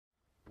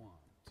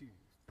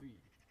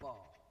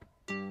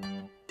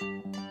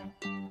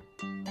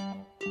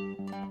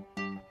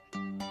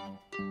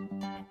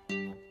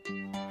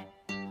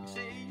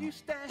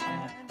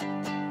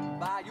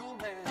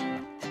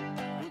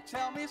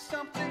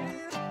something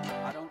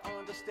I don't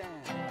understand.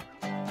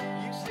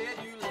 You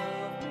said you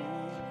love me,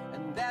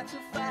 and that's a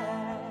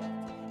fact,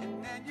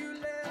 and then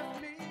you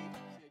left me.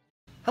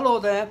 Hello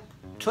there,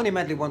 Tony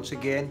Medley once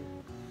again,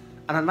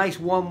 and a nice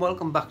warm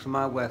welcome back to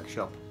my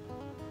workshop.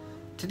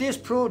 Today's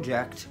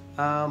project,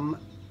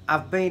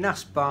 I've been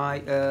asked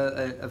by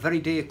a very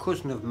dear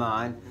cousin of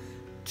mine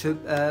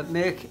to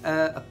make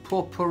a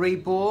potpourri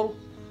bowl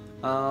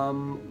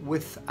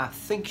with, I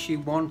think she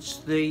wants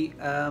the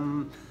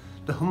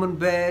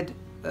hummingbird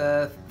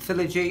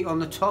filigree on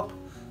the top.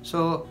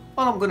 So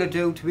all I'm going to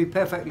do, to be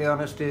perfectly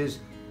honest, is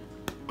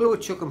glue a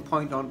chuck and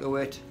point onto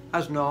it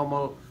as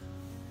normal,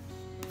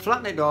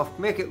 flatten it off,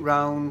 make it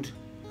round,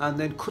 and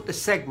then cut the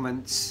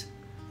segments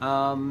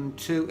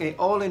to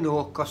all in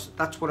oak, because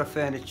that's what her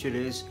furniture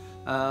is.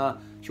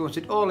 She wants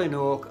it all in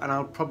oak, and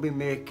I'll probably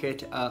make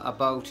it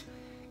about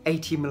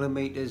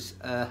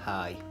 80mm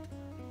high.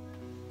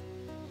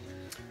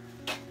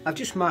 I've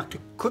just marked to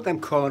cut them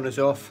corners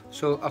off,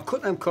 so I'll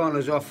cut them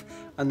corners off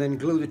and then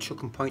glue the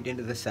chuck and point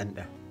into the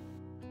centre.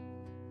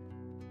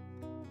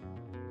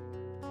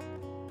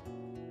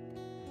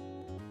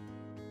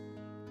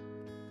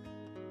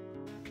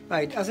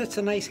 Right, as it's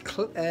a nice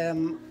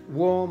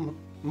warm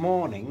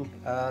morning,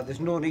 there's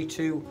no need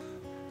to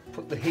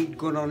put the heat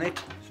gun on it,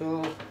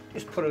 so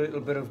just put a little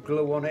bit of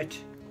glue on it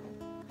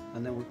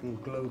and then we can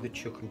glue the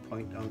chuck and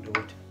point onto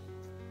it.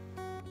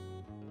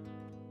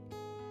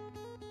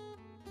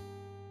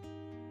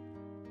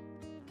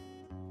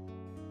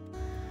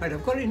 Right,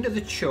 I've got it into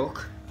the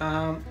chuck.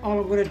 All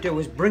I'm going to do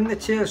is bring the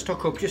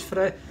tailstock up just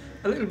for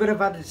a little bit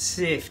of added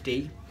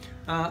safety,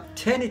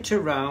 turn it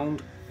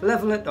around,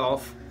 level it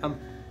off and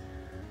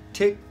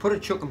put a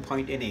chuck and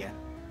point in here.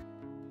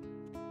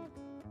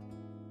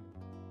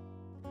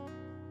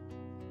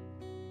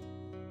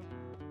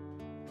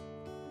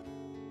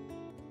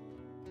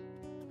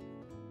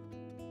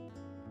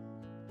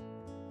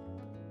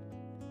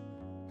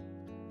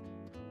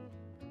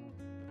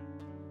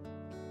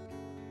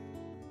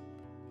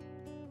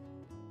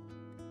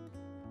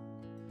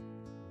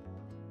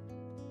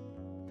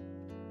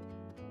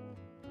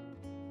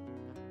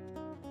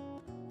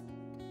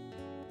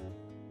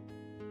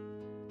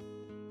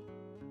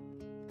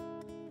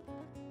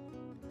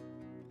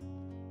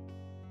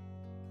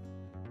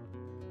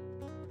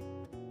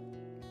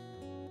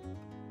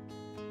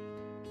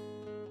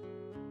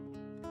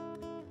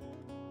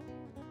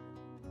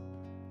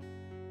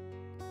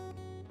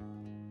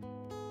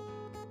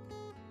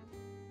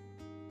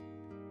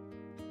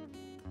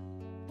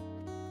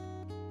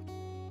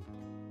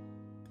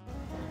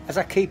 As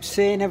I keep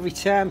saying every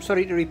time,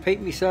 sorry to repeat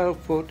myself,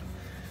 but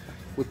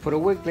we put a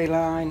wiggly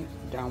line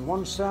down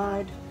one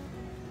side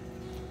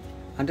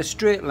and a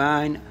straight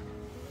line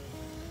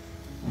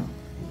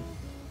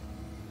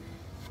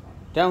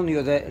down the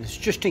other. It's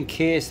just in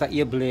case that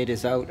your blade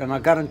is out, and I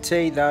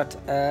guarantee that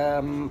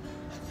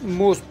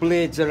most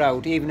blades are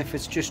out, even if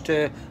it's just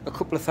a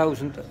couple of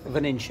thousandth of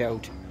an inch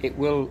out, it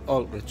will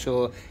alter it.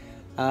 So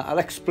I'll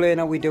explain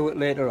how we do it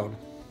later on.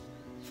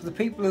 For the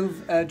people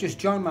who've just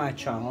joined my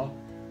channel,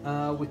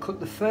 we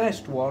cut the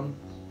first one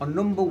on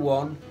number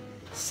 1,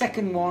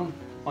 second one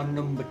on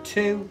number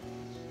 2,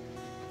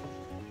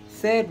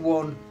 third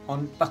one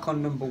back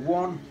on number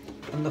 1,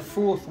 and the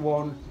fourth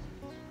one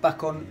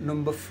back on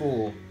number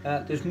 4.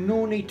 There's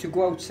no need to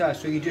go outside,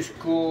 so you just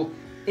go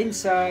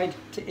inside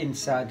to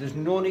inside. There's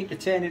no need to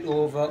turn it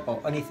over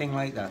or anything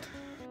like that.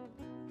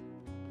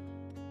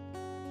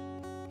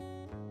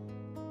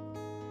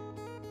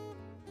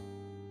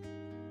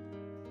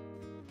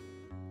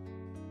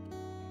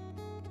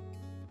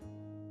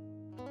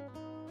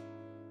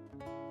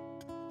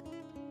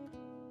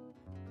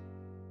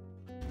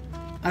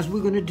 As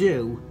we're going to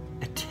do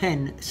a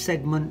 10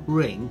 segment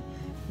ring,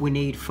 we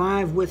need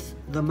 5 with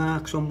the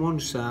marks on one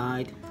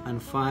side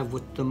and 5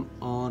 with them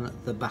on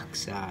the back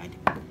side.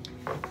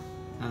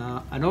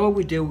 And all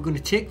we do, we're going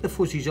to take the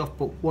fuzzies off,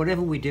 but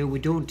whatever we do, we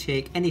don't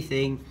take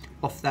anything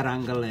off that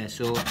angle there.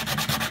 So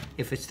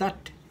if it's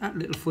that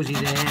little fuzzy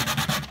there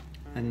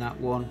and that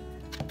one,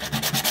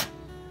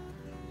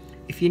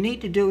 if you need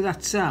to do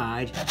that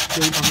side,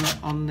 do it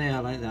on there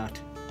like that.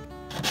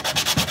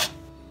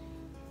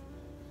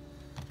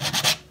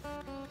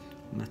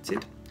 And that's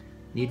it.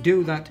 And you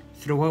do that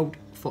throughout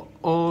for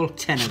all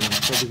 10 of them,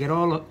 so we get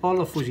all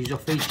the fuzzies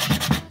off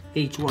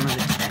each one of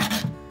the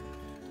 10.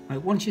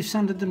 Right, once you've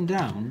sanded them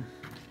down,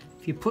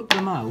 if you put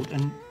them out,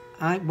 and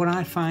what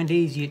I find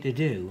easier to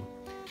do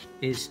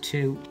is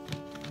to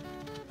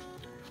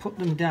put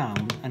them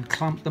down and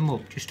clamp them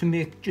up, just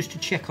to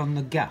check on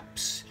the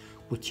gaps,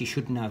 which you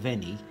shouldn't have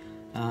any.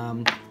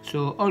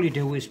 So all you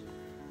do is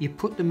you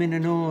put them in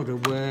an order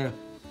where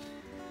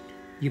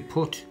you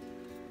put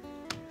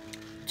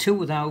 2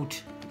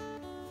 without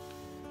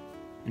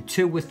and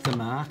 2 with the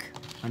mark,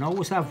 and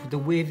always have the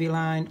wavy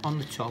line on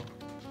the top,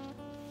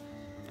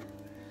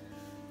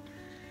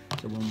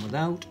 the one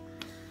without,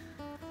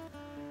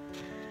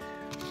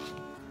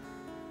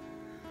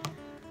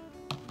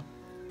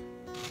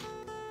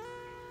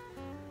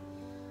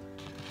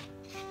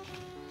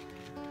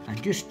 and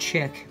just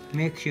check,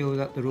 make sure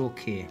that they're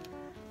okay.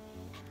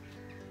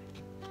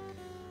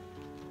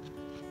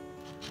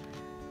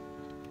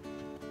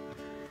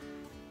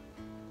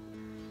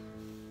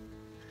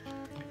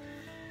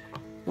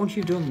 Once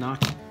you've done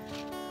that,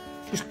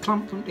 just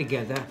clamp them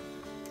together.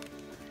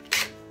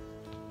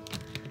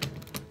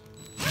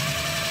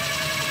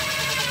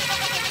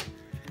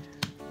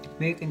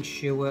 Making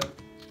sure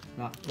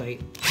that they,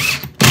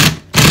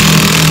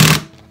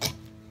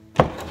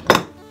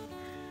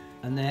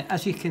 and there,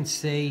 as you can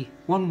see,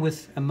 one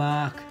with a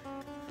mark,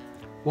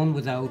 one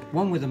without,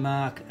 one with a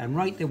mark, and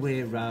right the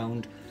way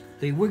around.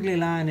 The wiggly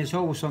line is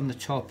always on the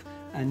top,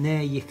 and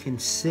there you can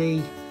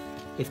see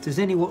if there's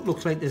any what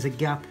looks like there's a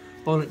gap.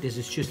 All it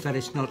is just that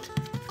it's not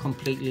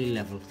completely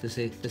level. There's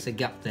a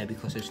gap there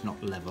because it's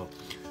not level.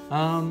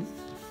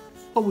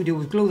 What we do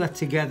is glue that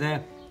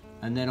together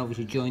and then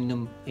obviously join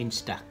them in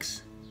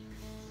stacks.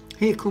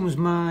 Here comes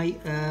my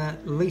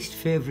least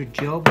favourite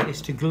job,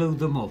 is to glue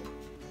them up.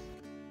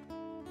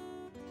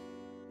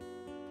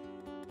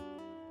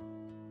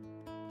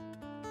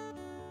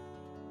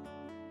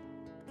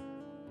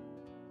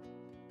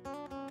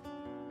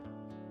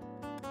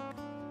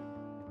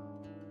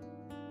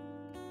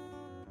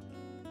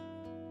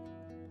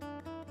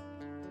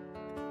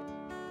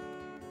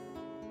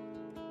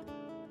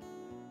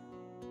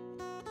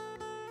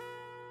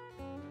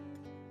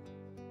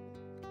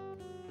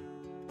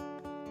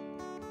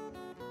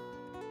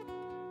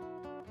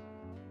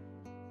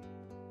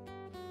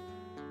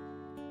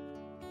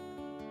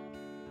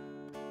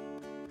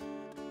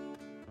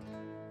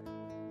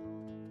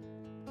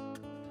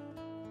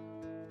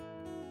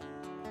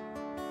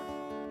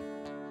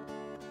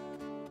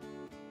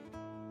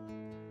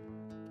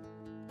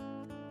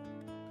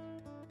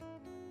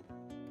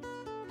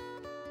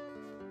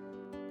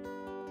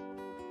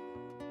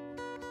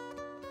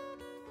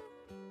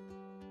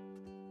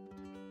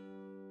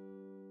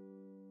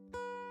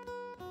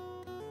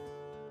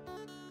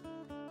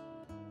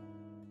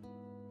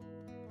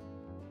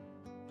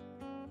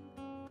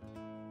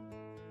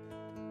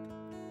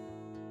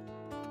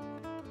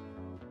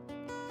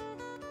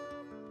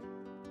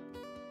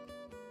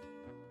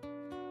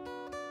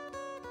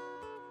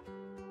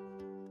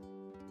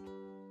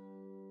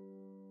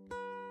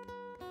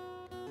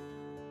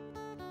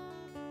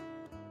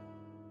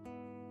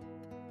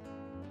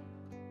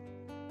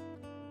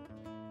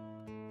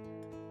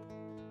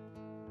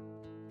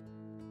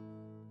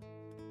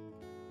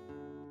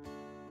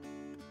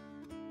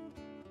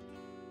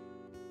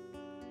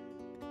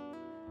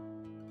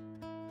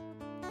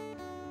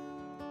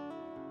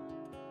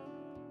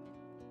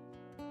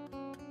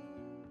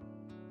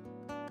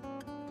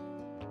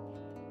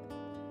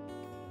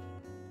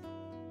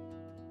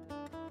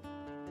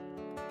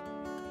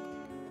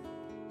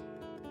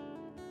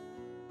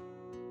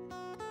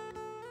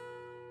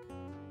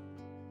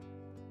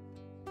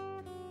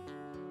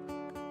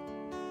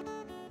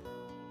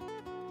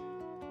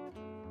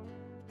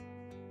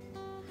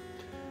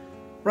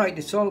 Right,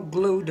 it's all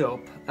glued up.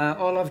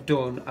 All I've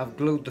done, I've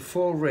glued the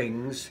 4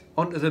 rings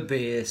onto the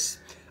base,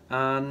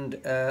 and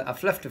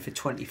I've left it for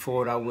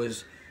 24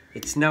 hours.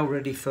 It's now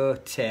ready for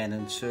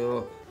turning,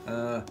 so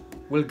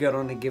we'll get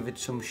on and give it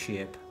some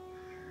shape.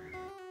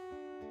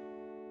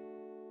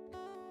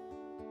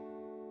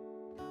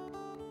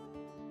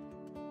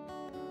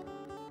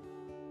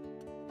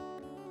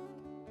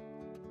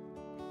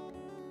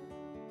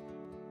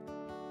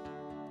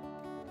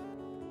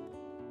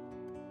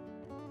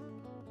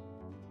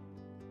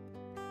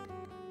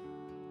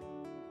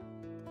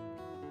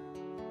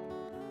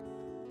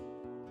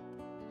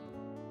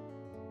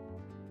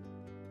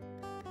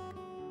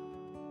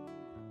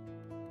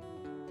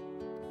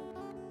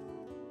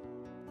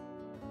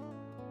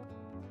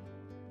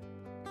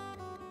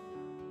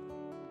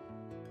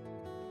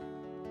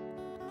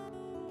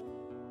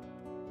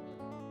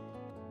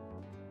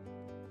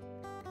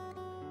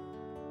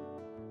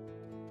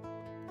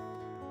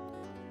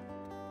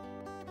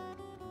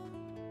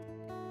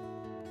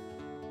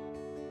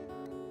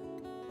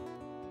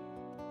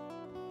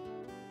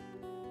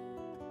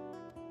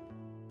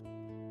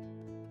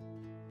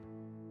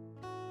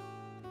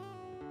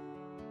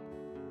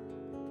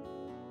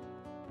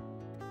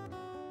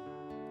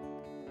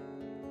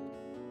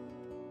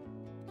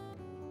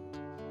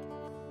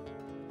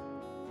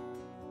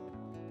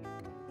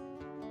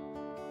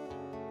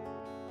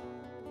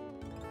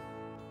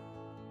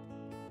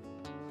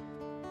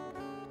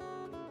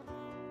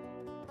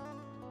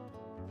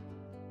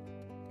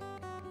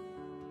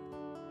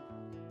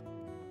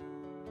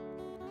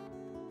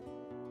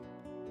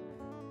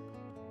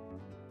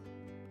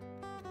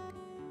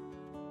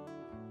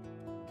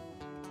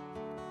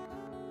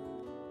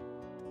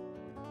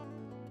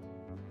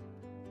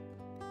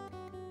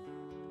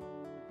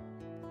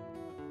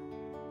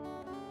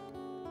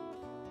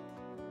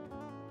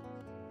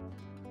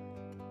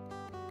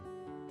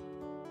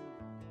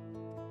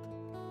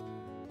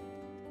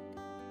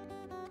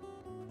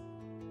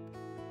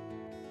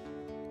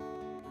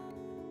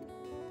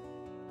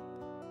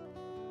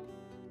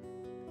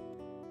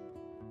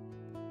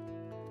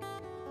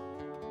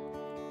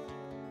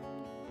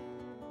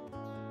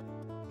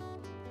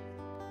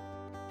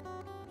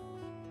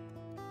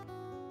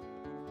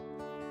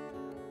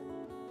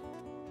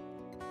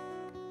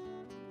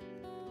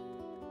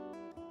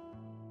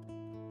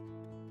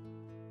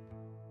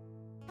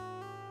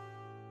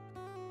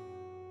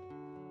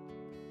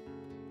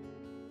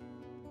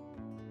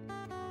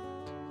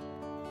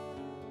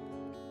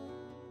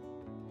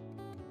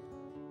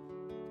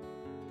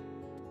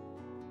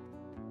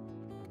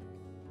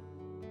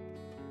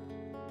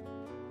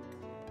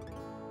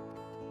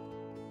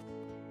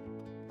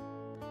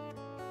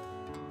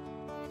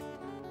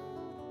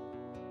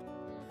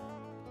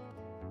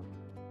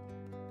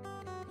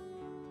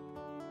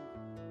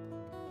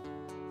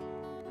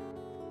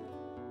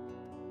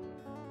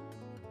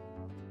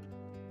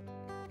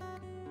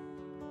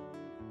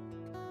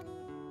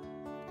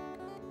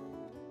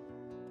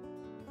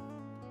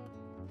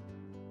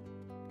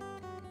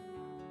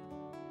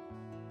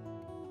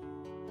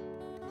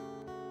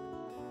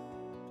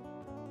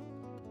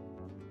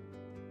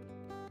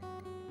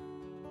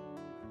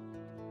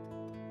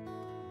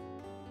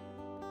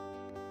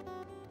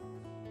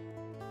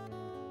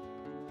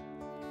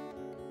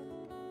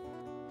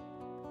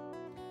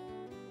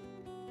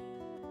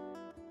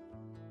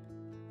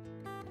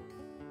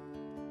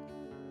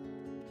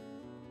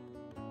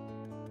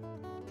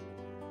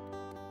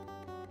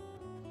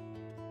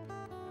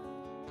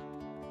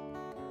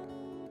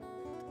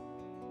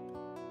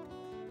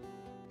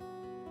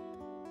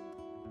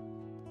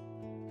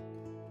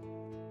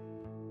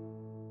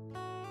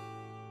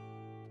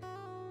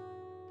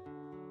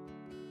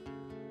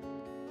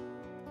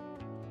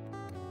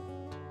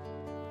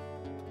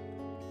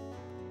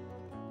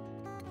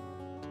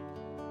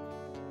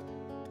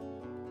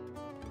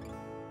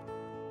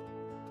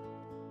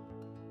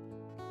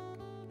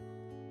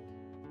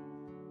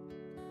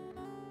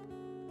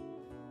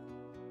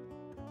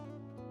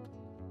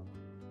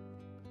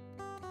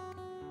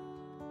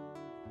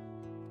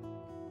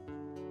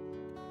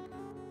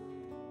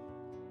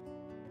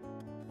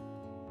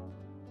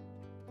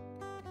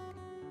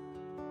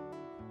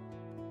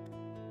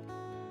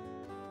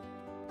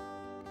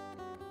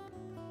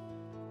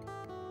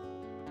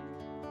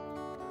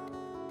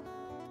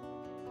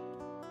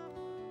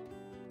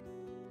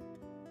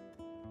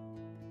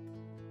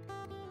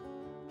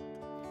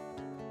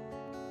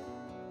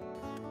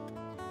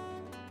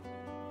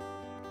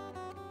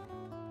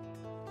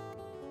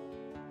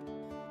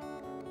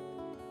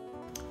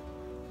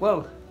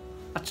 well,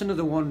 that's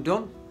another one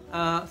done.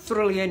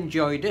 Thoroughly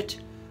enjoyed it.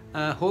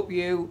 Hope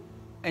you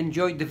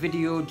enjoyed the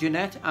video,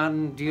 Jeanette,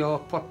 and your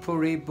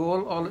potpourri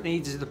bowl. All it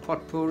needs is the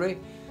potpourri.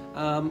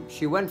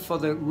 She went for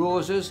the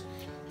roses.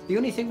 The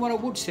only thing what I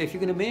would say if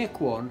you're going to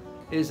make one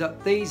is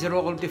that these are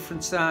all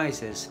different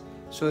sizes,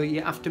 so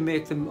you have to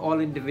make them all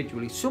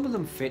individually. Some of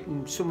them fit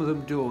and some of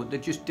them don't. They're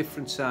just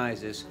different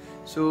sizes.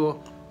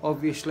 So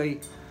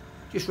obviously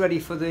just ready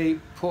for the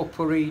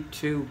potpourri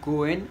to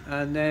go in,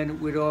 and then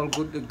we're all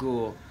good to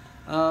go.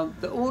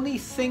 The only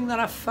thing that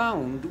I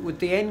found with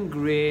the end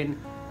grain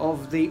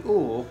of the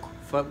oak,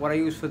 for what I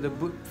use for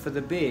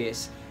the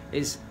base,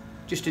 is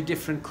just a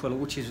different colour,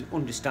 which is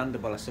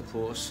understandable, I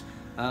suppose.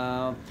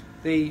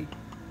 The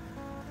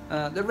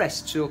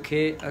rest's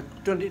okay.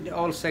 I've done it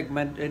all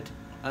segmented.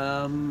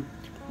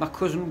 My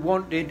cousin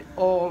wanted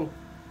all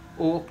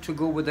oak to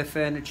go with the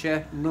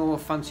furniture, no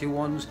fancy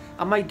ones.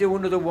 I might do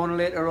another one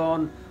later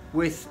on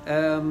with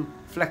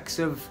flecks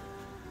of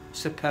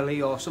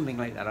sapelli or something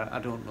like that, I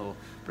don't know.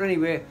 But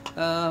anyway,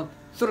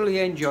 thoroughly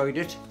enjoyed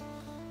it.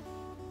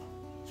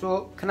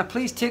 So can I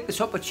please take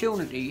this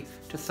opportunity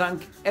to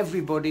thank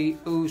everybody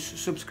who's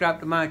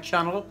subscribed to my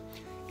channel.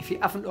 If you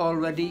haven't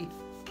already,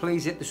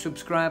 please hit the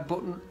subscribe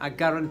button. I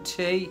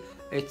guarantee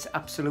it's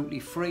absolutely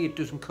free, it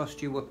doesn't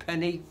cost you a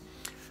penny.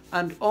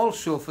 And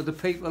also for the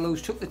people who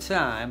took the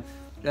time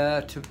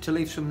to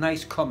leave some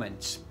nice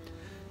comments.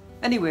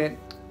 Anyway,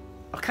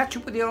 I'll catch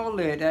up with you all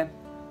later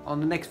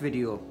on the next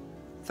video.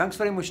 Thanks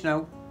very much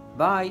now.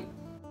 Bye.